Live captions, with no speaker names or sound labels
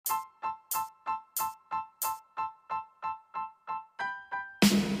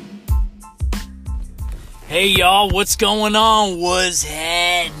Hey y'all, what's going on? What's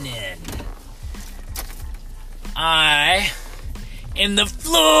happening? I am the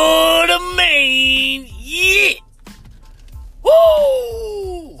Florida Man. Yeah!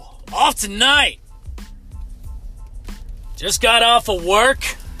 Woo! Off tonight. Just got off of work.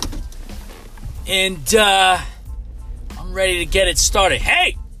 And, I'm ready to get it started.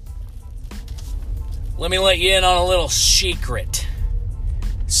 Hey! Let me let you in on a little secret.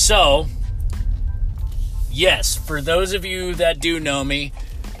 So, yes, for those of you that do know me,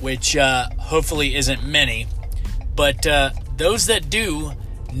 which hopefully isn't many, but those that do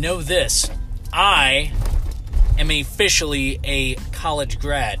know this, I am officially a college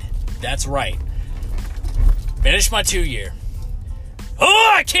grad. That's right. Finished my 2-year.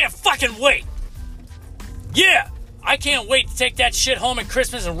 Oh, I can't fucking wait! Yeah! I can't wait to take that shit home at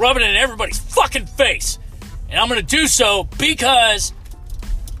Christmas and rub it in everybody's fucking face. And I'm gonna do so because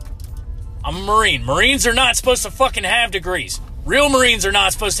I'm a Marine. Marines are not supposed to fucking have degrees. Real Marines are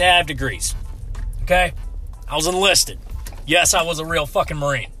not supposed to have degrees. Okay? I was enlisted. Yes, I was a real fucking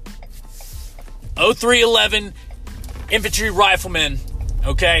Marine. 0311 Infantry Rifleman.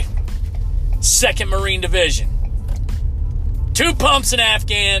 Okay? 2nd Marine Division. 2 pumps in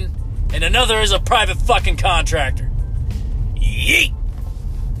Afghan, and another is a private fucking contractor. Yeet!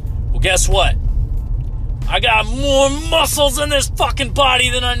 Well, guess what? I got more muscles in this fucking body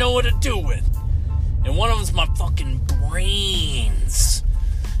than I know what to do with. And one of them's my fucking brains.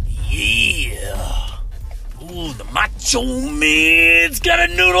 Yeah. Ooh, the macho man's got a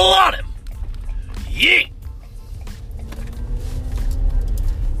noodle on him. Yeah.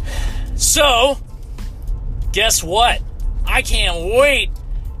 So, guess what? I can't wait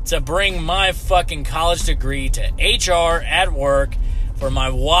to bring my fucking college degree to HR at work for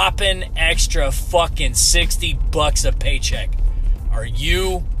my whopping extra fucking $60 a paycheck. Are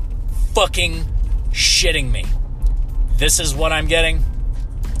you fucking shitting me? This is what I'm getting?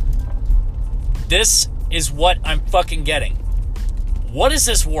 This is what I'm fucking getting. What is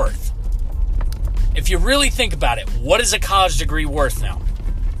this worth? If you really think about it, what is a college degree worth now?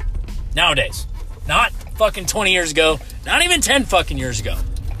 Nowadays. Not fucking 20 years ago. Not even 10 fucking years ago.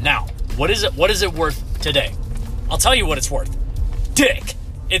 Now, what is it worth today? I'll tell you what it's worth. Dick.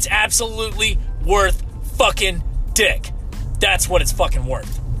 It's absolutely worth fucking dick. That's what it's fucking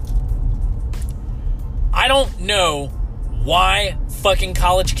worth. I don't know why fucking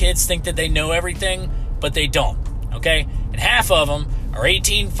college kids think that they know everything, but they don't, okay? And half of them are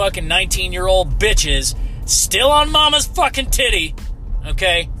 18 fucking 19-year-old bitches still on mama's fucking titty,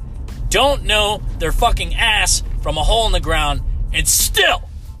 okay? Don't know their fucking ass from a hole in the ground and still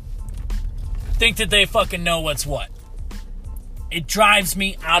think that they fucking know what's what. It drives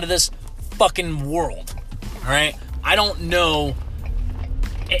me out of this fucking world, all right? I don't know.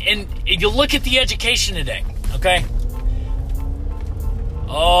 And if you look at the education today, okay?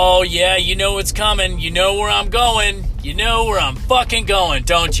 Oh, yeah, you know what's coming. You know where I'm going. You know where I'm fucking going,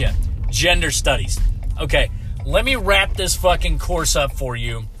 don't you? Gender studies. Okay, let me wrap this fucking course up for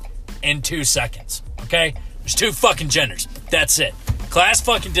you in 2 seconds, okay? There's 2 fucking genders. That's it. Class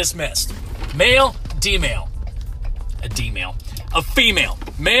fucking dismissed. Male, D-male. A D-male. A female.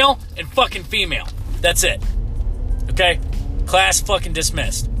 Male and fucking female. That's it. Okay? Class fucking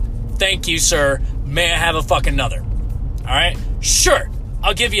dismissed. Thank you, sir. May I have a fucking another? Alright? Sure.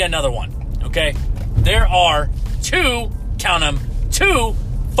 I'll give you another one. Okay? There are 2, count them, 2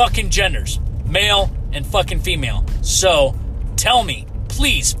 fucking genders. Male and fucking female. So, tell me,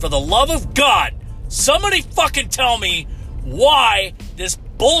 please, for the love of God, somebody fucking tell me why this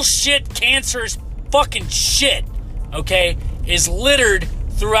bullshit, cancerous fucking shit, okay, is littered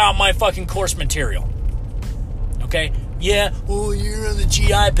throughout my fucking course material. Okay? Yeah, well, you're on the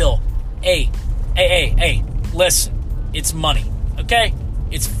GI Bill. Hey, listen, it's money, okay?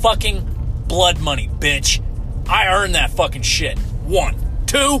 It's fucking blood money, bitch. I earned that fucking shit. 1.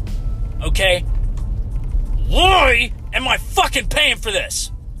 2, okay? Why am I fucking paying for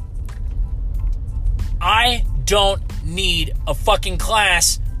this? I don't need a fucking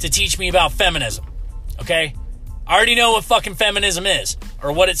class to teach me about feminism, okay? I already know what fucking feminism is,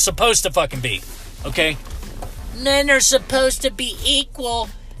 or what it's supposed to fucking be, okay? Men are supposed to be equal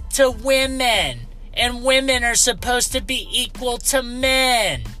to women, and women are supposed to be equal to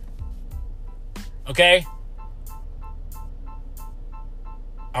men, okay?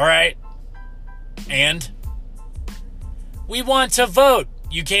 Alright? And? We want to vote.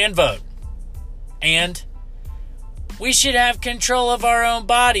 You can vote. And? We should have control of our own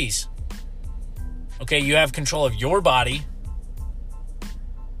bodies. Okay, you have control of your body.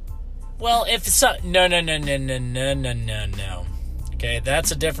 Well, if it's... No. Okay, that's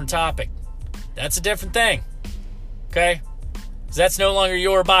a different topic. That's a different thing. Okay? 'Cause that's no longer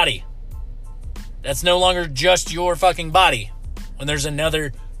your body. That's no longer just your fucking body. When there's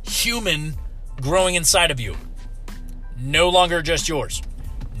another human growing inside of you. No longer just yours.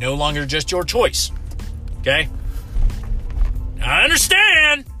 No longer just your choice. Okay? I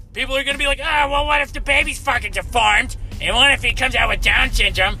understand. People are going to be like, well, what if the baby's fucking deformed? And what if he comes out with Down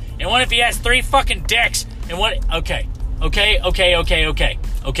syndrome? And what if he has 3 fucking dicks? And what? Okay.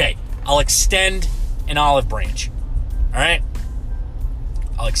 I'll extend an olive branch. Alright?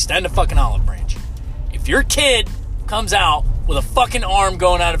 I'll extend a fucking olive branch. If your kid comes out with a fucking arm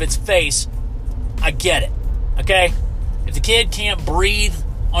going out of its face, I get it. Okay? If the kid can't breathe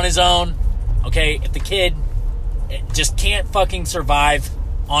on his own, okay? If the kid just can't fucking survive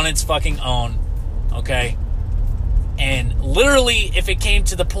on its fucking own, okay? And literally, if it came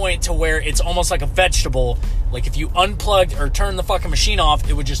to the point to where it's almost like a vegetable, like if you unplugged or turned the fucking machine off,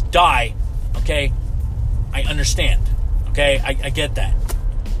 it would just die, okay? I understand, okay? I get that.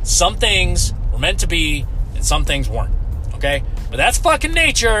 Some things were meant to be, and some things weren't, okay? But that's fucking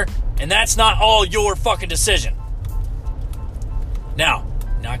nature, and that's not all your fucking decision. Now,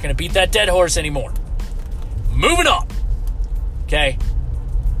 not gonna beat that dead horse anymore. Moving on, okay?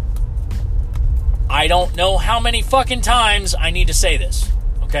 I don't know how many fucking times I need to say this,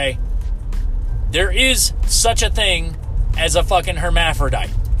 okay? There is such a thing as a fucking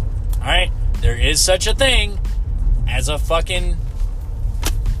hermaphrodite, alright? There is such a thing as a fucking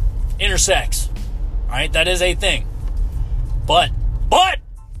intersex, alright? That is a thing. But,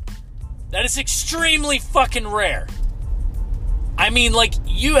 that is extremely fucking rare. I mean, like,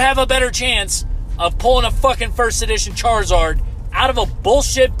 you have a better chance of pulling a fucking first edition Charizard out of a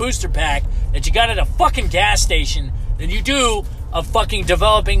bullshit booster pack that you got at a fucking gas station than you do of fucking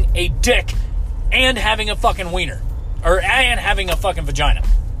developing a dick and having a fucking wiener. And having a fucking vagina.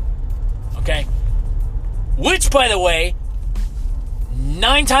 Okay? Which, by the way,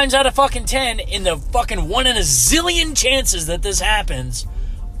 9 times out of fucking 10, in the fucking 1 in a zillion chances that this happens,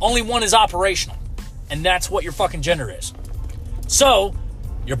 only one is operational. And that's what your fucking gender is. So,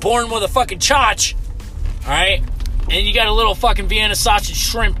 you're born with a fucking chotch, alright? And you got a little fucking Vienna sausage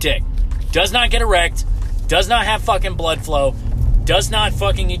shrimp dick. Does not get erect, does not have fucking blood flow, does not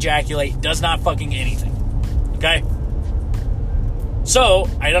fucking ejaculate, does not fucking anything. Okay? So,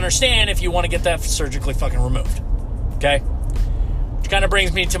 I'd understand if you want to get that surgically fucking removed. Okay? Which kind of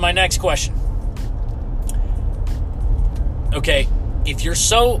brings me to my next question. Okay, if you're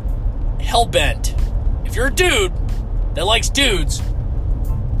so hell-bent, if you're a dude that likes dudes,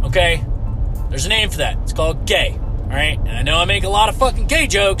 okay, there's a name for that. It's called gay. Alright? And I know I make a lot of fucking gay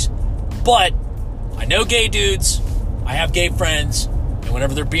jokes, but I know gay dudes, I have gay friends, and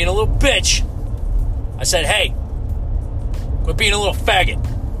whenever they're being a little bitch, I said, hey, quit being a little faggot.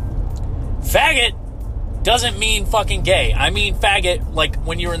 Faggot doesn't mean fucking gay. I mean faggot like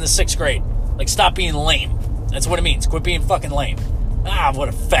when you were in the 6th grade. Like, stop being lame. That's what it means. Quit being fucking lame. Ah, what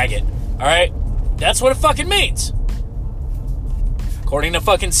a faggot. Alright? That's what it fucking means. According to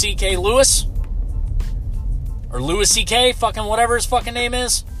fucking C.K. Lewis, or Louis C.K., fucking whatever his fucking name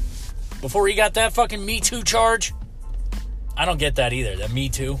is, before he got that fucking Me Too charge. I don't get that either, that Me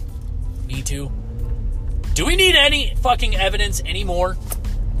Too. Me Too. Do we need any fucking evidence anymore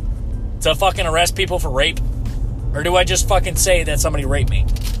to fucking arrest people for rape? Or do I just fucking say that somebody raped me?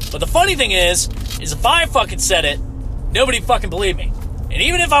 But the funny thing is if I fucking said it, nobody fucking believed me. And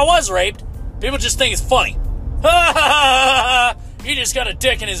even if I was raped, people just think it's funny. Ha ha ha ha! He just got a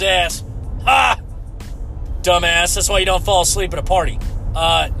dick in his ass. Ha! Dumbass, that's why you don't fall asleep at a party.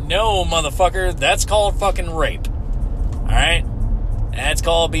 No, motherfucker, that's called fucking rape. Alright? That's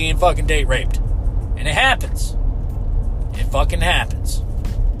called being fucking date raped. And it happens. It fucking happens.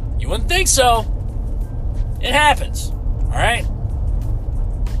 You wouldn't think so. It happens. Alright?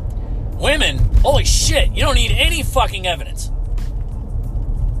 Women, holy shit, you don't need any fucking evidence.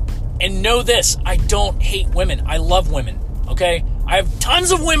 And know this, I don't hate women. I love women. Okay? I have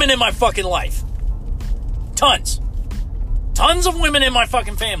tons of women in my fucking life. Tons. Tons of women in my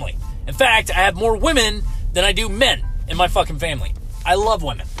fucking family. In fact, I have more women than I do men in my fucking family. I love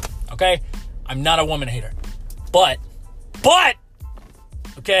women. Okay? I'm not a woman hater. But,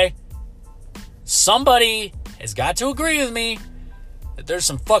 okay, somebody has got to agree with me that there's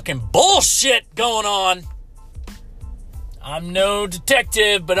some fucking bullshit going on. I'm no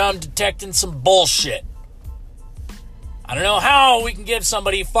detective, but I'm detecting some bullshit. I don't know how we can give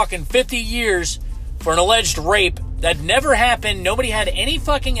somebody fucking 50 years for an alleged rape that never happened, nobody had any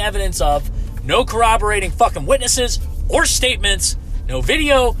fucking evidence of, no corroborating fucking witnesses or statements, no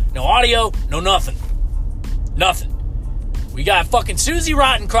video, no audio, no nothing. Nothing. We got fucking Susie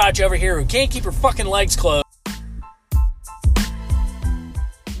Rottencrotch over here who can't keep her fucking legs closed.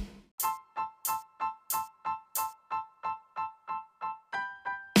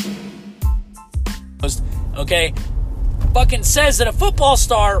 Okay, fucking says that a football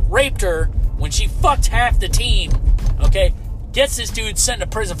star raped her when she fucked half the team. Okay, gets this dude sent to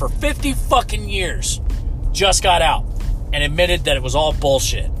prison for 50 fucking years. Just got out and admitted that it was all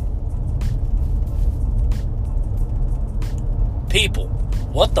bullshit. People,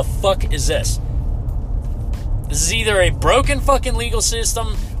 what the fuck is this? This is either a broken fucking legal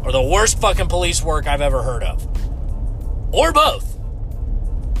system or the worst fucking police work I've ever heard of. Or both.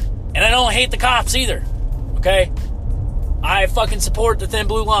 And I don't hate the cops either. Okay? I fucking support the thin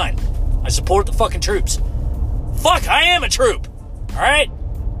blue line. I support the fucking troops. Fuck, I am a troop. Alright?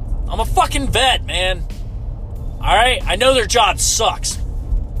 I'm a fucking vet, man. Alright? I know their job sucks.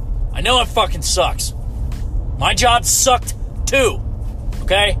 I know it fucking sucks. My job sucked too.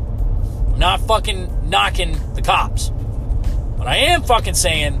 Okay? I'm not fucking knocking the cops. But I am fucking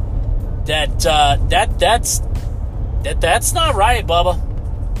saying that that's not right, Bubba.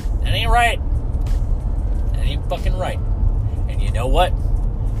 That ain't right. That ain't fucking right. And you know what?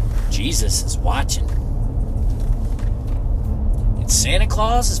 Jesus is watching. And Santa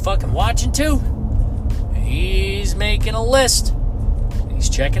Claus is fucking watching too. He's making a list. He's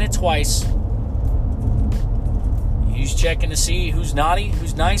checking it twice. He's checking to see who's naughty,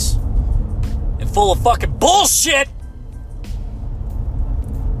 who's nice, and full of fucking bullshit.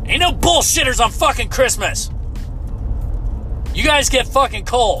 Ain't no bullshitters on fucking Christmas. You guys get fucking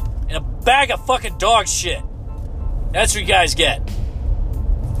cold in a bag of fucking dog shit. That's what you guys get.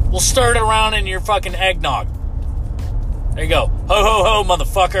 We'll stir it around in your fucking eggnog. There you go. Ho, ho, ho,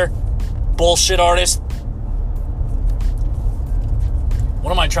 motherfucker. Bullshit artist.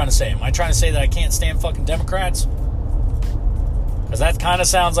 What am I trying to say? Am I trying to say that I can't stand fucking Democrats? Because that kind of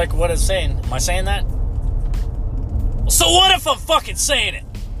sounds like what it's saying. Am I saying that? Well, so what if I'm fucking saying it?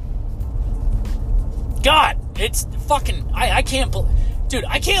 God, it's fucking... I can't... Dude,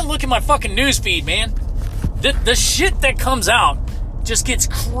 I can't look at my fucking newsfeed, man. The shit that comes out just gets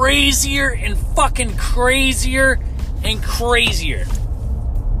crazier and fucking crazier and crazier.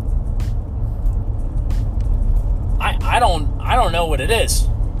 I don't know what it is,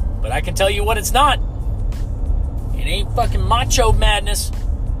 but I can tell you what it's not. It ain't fucking macho madness.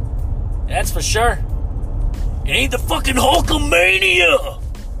 That's for sure. It ain't the fucking Hulkamania.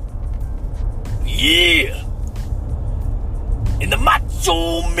 Yeah. And the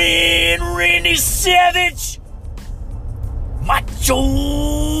Macho Man Randy Savage.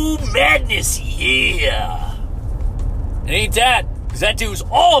 Macho Madness, yeah. It ain't that, because that dude's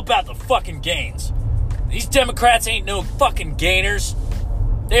all about the fucking gains. These Democrats ain't no fucking gainers.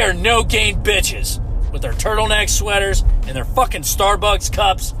 They are no gain bitches with their turtleneck sweaters and their fucking Starbucks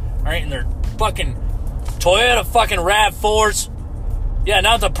cups, alright, and their fucking Toyota fucking RAV4s. Yeah,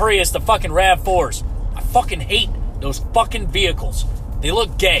 not the Prius, the fucking RAV4s. I fucking hate those fucking vehicles. They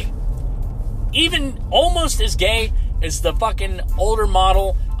look gay. Even almost as gay as the fucking older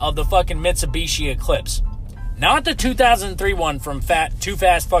model of the fucking Mitsubishi Eclipse. Not the 2003 one from Too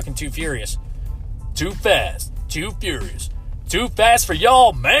Fast fucking Too Furious. Too fast, too furious. Too fast for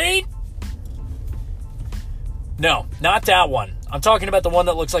y'all, man? No, not that one. I'm talking about the one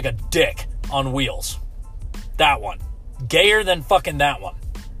that looks like a dick on wheels. That one. Gayer than fucking that one.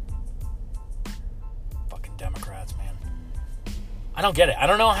 Fucking Democrats, man. I don't get it. I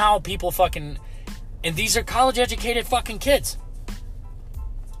don't know how people fucking... And these are college-educated fucking kids.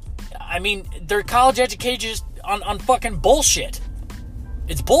 I mean, they're college-educated on fucking bullshit.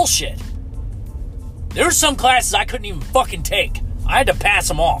 It's bullshit. There were some classes I couldn't even fucking take. I had to pass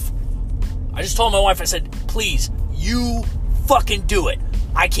them off. I just told my wife, I said, please, you fucking do it.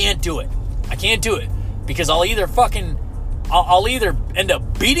 I can't do it. I can't do it. Because I'll either end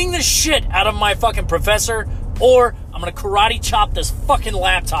up beating the shit out of my fucking professor, or I'm gonna karate chop this fucking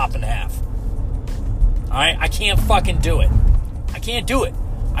laptop in half. Alright? I can't fucking do it. I can't do it.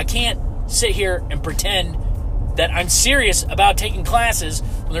 I can't sit here and pretend that I'm serious about taking classes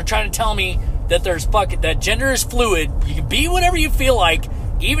when they're trying to tell me that that gender is fluid. You can be whatever you feel like,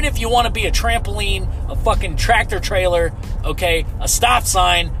 even if you want to be a trampoline, a fucking tractor trailer, okay, a stop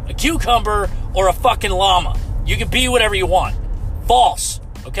sign, a cucumber, or a fucking llama. You can be whatever you want. False,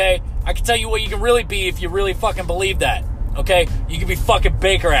 okay? I can tell you what you can really be if you really fucking believe that, okay? You can be fucking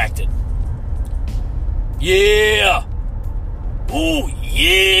Baker acted. Yeah! Ooh,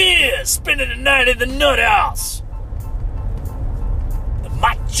 yeah! Spending the night in the nut house!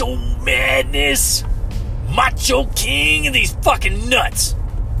 Macho Madness, Macho King, and these fucking nuts.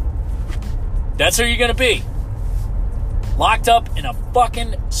 That's who you're gonna be. Locked up in a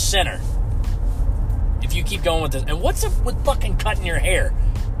fucking center. If you keep going with this. And what's up with fucking cutting your hair?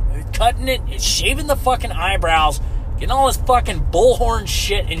 Cutting it, shaving the fucking eyebrows, getting all this fucking bullhorn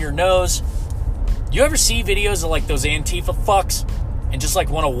shit in your nose. You ever see videos of like those Antifa fucks and just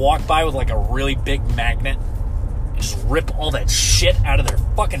like want to walk by with like a really big magnet and just rip all that shit out of their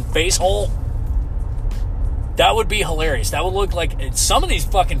fucking face hole? That would be hilarious. That would look like some of these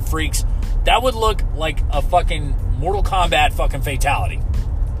fucking freaks. That would look like a fucking Mortal Kombat fucking fatality.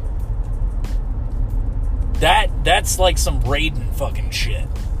 That's like some Raiden fucking shit.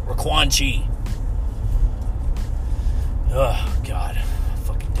 Or Quan Chi. Oh, God.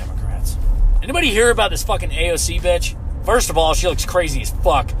 Fucking Democrats. Anybody hear about this fucking AOC bitch? First of all, she looks crazy as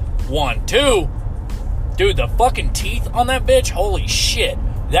fuck. 1. 2, dude, the fucking teeth on that bitch, holy shit.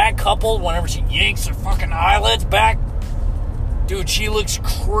 That couple, whenever she yanks her fucking eyelids back, dude, she looks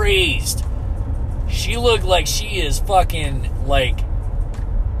crazed. She looked like she is fucking, like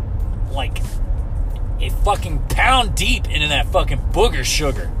a fucking pound deep into that fucking booger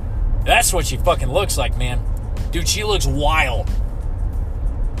sugar. That's what she fucking looks like, man. Dude, she looks wild.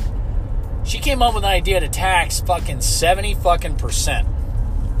 She came up with an idea to tax fucking 70 fucking %.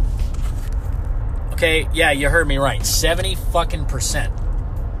 Okay, yeah, you heard me right. 70 fucking %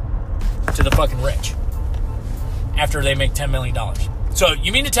 to the fucking rich after they make $10 million. So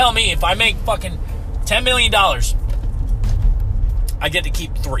you mean to tell me if I make fucking $10 million, I get to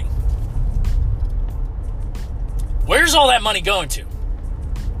keep 3? Where's all that money going to?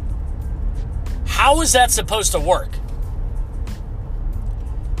 How is that supposed to work?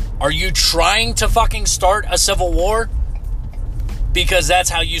 Are you trying to fucking start a civil war? Because that's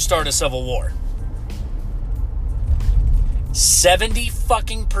how you start a civil war. 70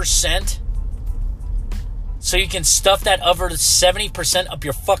 fucking %? So you can stuff that other 70% up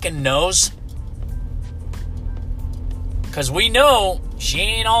your fucking nose? Because we know she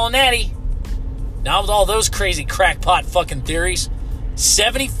ain't all natty. Not with all those crazy crackpot fucking theories.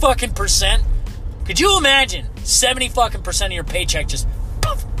 70 fucking %? Could you imagine 70 fucking % of your paycheck just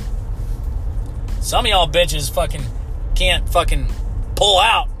poof? Some of y'all bitches fucking can't fucking pull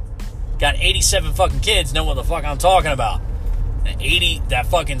out. Got 87 fucking kids, know what the fuck I'm talking about. That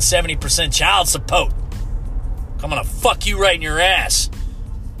fucking 70% child support. I'm gonna fuck you right in your ass.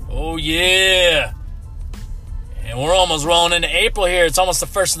 Oh yeah. And we're almost rolling into April here. It's almost the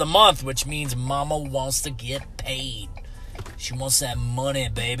first of the month, which means mama wants to get paid. She wants that money,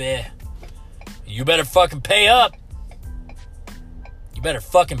 baby. You better fucking pay up. You better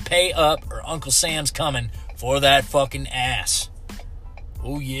fucking pay up or Uncle Sam's coming for that fucking ass.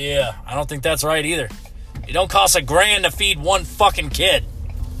 Oh yeah. I don't think that's right either. It don't cost $1,000 to feed one fucking kid.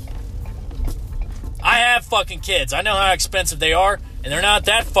 I have fucking kids. I know how expensive they are, and they're not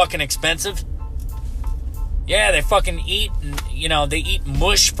that fucking expensive. Yeah, they fucking eat, they eat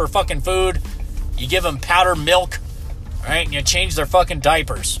mush for fucking food. You give them powdered milk, all right, and you change their fucking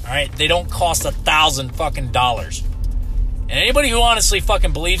diapers, all right? They don't cost $1,000 fucking dollars. And anybody who honestly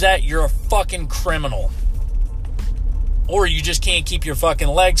fucking believes that, you're a fucking criminal. Or you just can't keep your fucking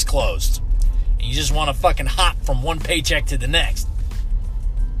legs closed. And you just want to fucking hop from one paycheck to the next.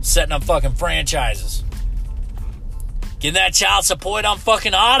 Setting up fucking franchises. Getting that child support on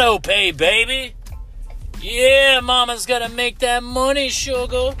fucking auto pay, baby. Yeah, mama's gotta make that money,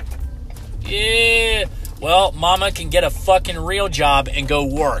 sugar. Yeah. Well, mama can get a fucking real job and go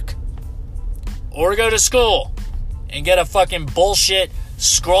work. Or go to school and get a fucking bullshit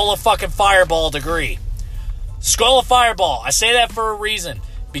scroll of fucking fireball degree. Scroll of fireball. I say that for a reason.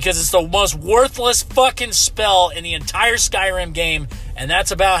 Because it's the most worthless fucking spell in the entire Skyrim game. And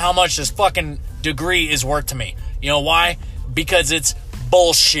that's about how much this fucking degree is worth to me. You know why? Because it's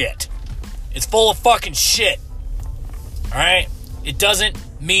bullshit. It's full of fucking shit. Alright? It doesn't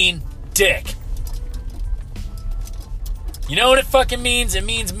mean dick. You know what it fucking means? It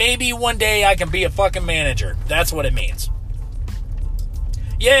means maybe one day I can be a fucking manager. That's what it means.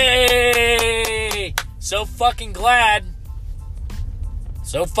 Yay! So fucking glad.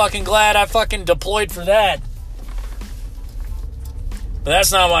 So fucking glad I fucking deployed for that. But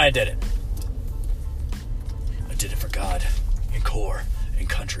that's not why I did it. I did it for God and Corps and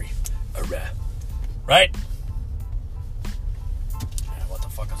country. Right? What the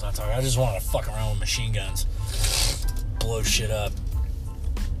fuck was I talking? I just wanted to fuck around with machine guns. Blow shit up.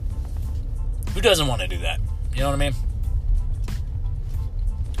 Who doesn't want to do that? You know what I mean?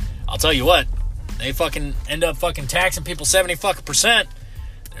 I'll tell you what. They fucking end up fucking taxing people 70 fucking %.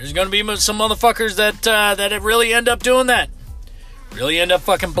 There's going to be some motherfuckers that really end up doing that. Really end up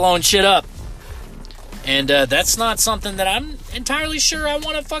fucking blowing shit up. And that's not something that I'm entirely sure I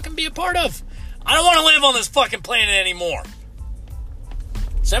want to fucking be a part of. I don't want to live on this fucking planet anymore.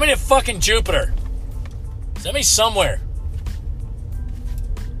 Send me to fucking Jupiter. Send me somewhere.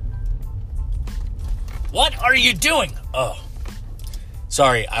 What are you doing? Oh.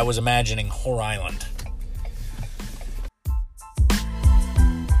 Sorry, I was imagining Whore Island.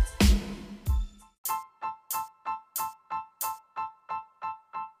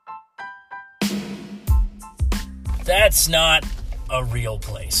 That's not a real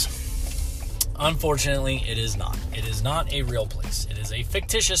place. Unfortunately, it is not. It is not a real place. It is a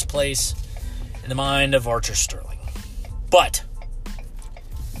fictitious place in the mind of Archer Sterling. But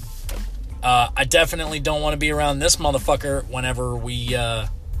I definitely don't want to be around this motherfucker whenever we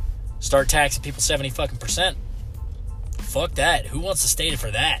start taxing people 70%. Fuck that. Who wants to stay for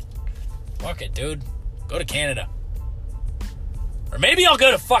that? Fuck it, dude. Go to Canada. Or maybe I'll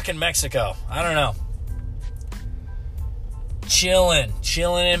go to fucking Mexico. I don't know.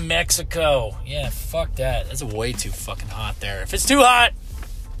 Chilling in Mexico. Yeah, fuck that. That's way too fucking hot there. If it's too hot,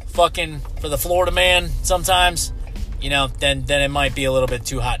 fucking for the Florida man sometimes, you know, then it might be a little bit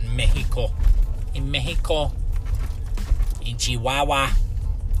too hot in Mexico. In Chihuahua.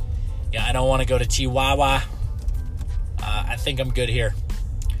 Yeah, I don't want to go to Chihuahua. I think I'm good here.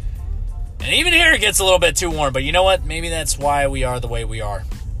 And even here it gets a little bit too warm, but you know what? Maybe that's why we are the way we are.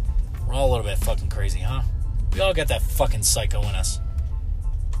 We're all a little bit fucking crazy, huh? We all got that fucking psycho in us.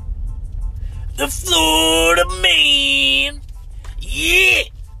 The Florida man. Yeah.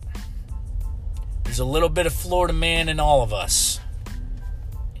 There's a little bit of Florida man in all of us.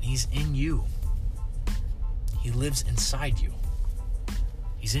 And he's in you. He lives inside you.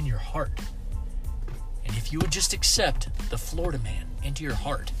 He's in your heart. And if you would just accept the Florida man into your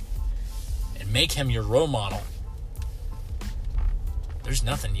heart and make him your role model, there's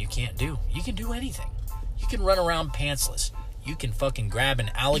nothing you can't do. You can do anything. You can run around pantsless. You can fucking grab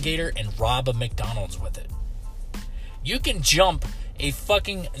an alligator and rob a McDonald's with it. You can jump a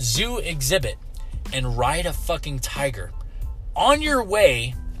fucking zoo exhibit and ride a fucking tiger on your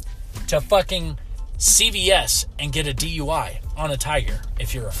way to fucking CVS and get a DUI on a tiger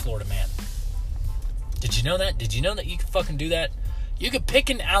if you're a Florida man. Did you know that? Did you know that you could fucking do that? You could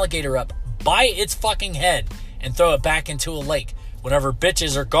pick an alligator up by its fucking head and throw it back into a lake whenever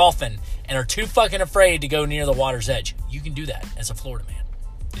bitches are golfing and are too fucking afraid to go near the water's edge. You can do that as a Florida man.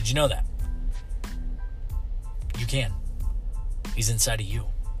 Did you know that? You can. He's inside of you.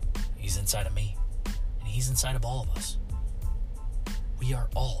 He's inside of me. And he's inside of all of us. We are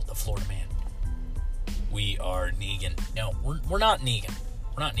all the Florida man. We are Negan. No, we're not Negan.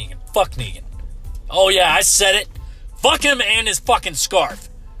 We're not Negan. Fuck Negan. Oh yeah, I said it. Fuck him and his fucking scarf.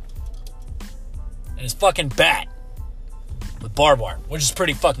 And his fucking bat. With barbed wire, which is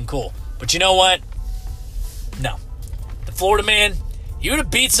pretty fucking cool. But you know what? No. The Florida man, you would have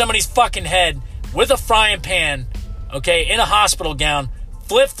beat somebody's fucking head with a frying pan, okay, in a hospital gown,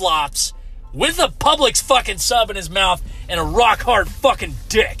 flip-flops, with a Publix fucking sub in his mouth, and a rock-hard fucking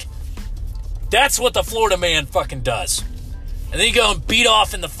dick. That's what the Florida man fucking does. And then you go and beat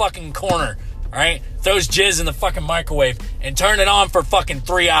off in the fucking corner, alright? Throws jizz in the fucking microwave and turn it on for fucking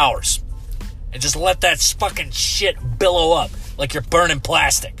 3 hours. And just let that fucking shit billow up like you're burning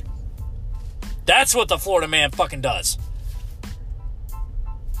plastic. That's what the Florida man fucking does.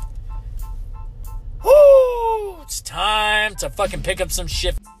 Woo! It's time to fucking pick up some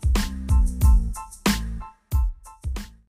shit.